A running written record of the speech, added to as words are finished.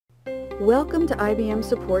Welcome to IBM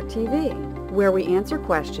Support TV, where we answer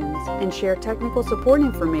questions and share technical support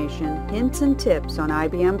information, hints, and tips on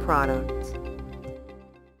IBM products.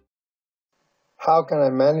 How can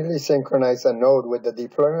I manually synchronize a node with the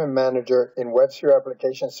deployment manager in WebSphere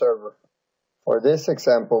Application Server? For this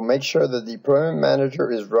example, make sure the deployment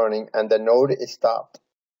manager is running and the node is stopped.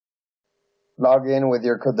 Log in with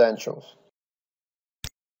your credentials.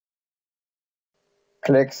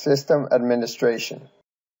 Click System Administration.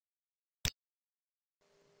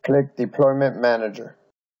 Click Deployment Manager.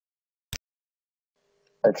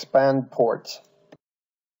 Expand ports.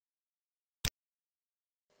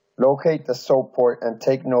 Locate the SOAP port and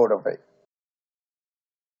take note of it.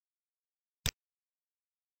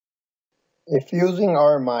 If using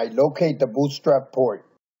RMI, locate the bootstrap port.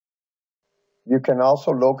 You can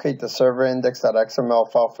also locate the server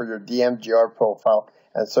index.xml file for your DMGR profile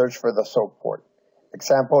and search for the SOAP port.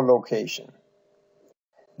 Example location.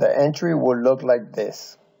 The entry will look like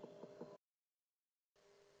this.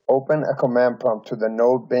 Open a command prompt to the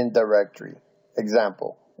node bin directory.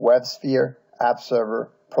 Example, WebSphere, App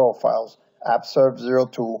Server, Profiles,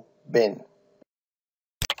 AppServe02, bin.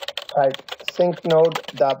 Type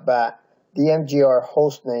syncnode.bat, DMGR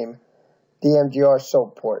hostname, DMGR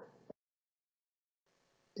SOAP port.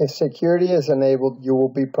 If security is enabled, you will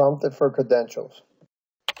be prompted for credentials.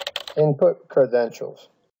 Input credentials.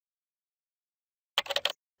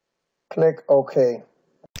 Click OK.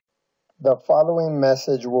 The following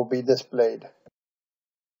message will be displayed.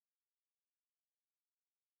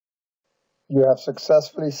 You have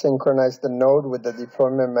successfully synchronized the node with the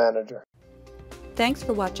deployment manager. Thanks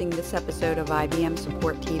for watching this episode of IBM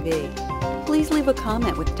Support TV. Please leave a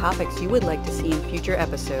comment with topics you would like to see in future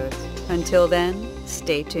episodes. Until then,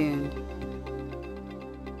 stay tuned.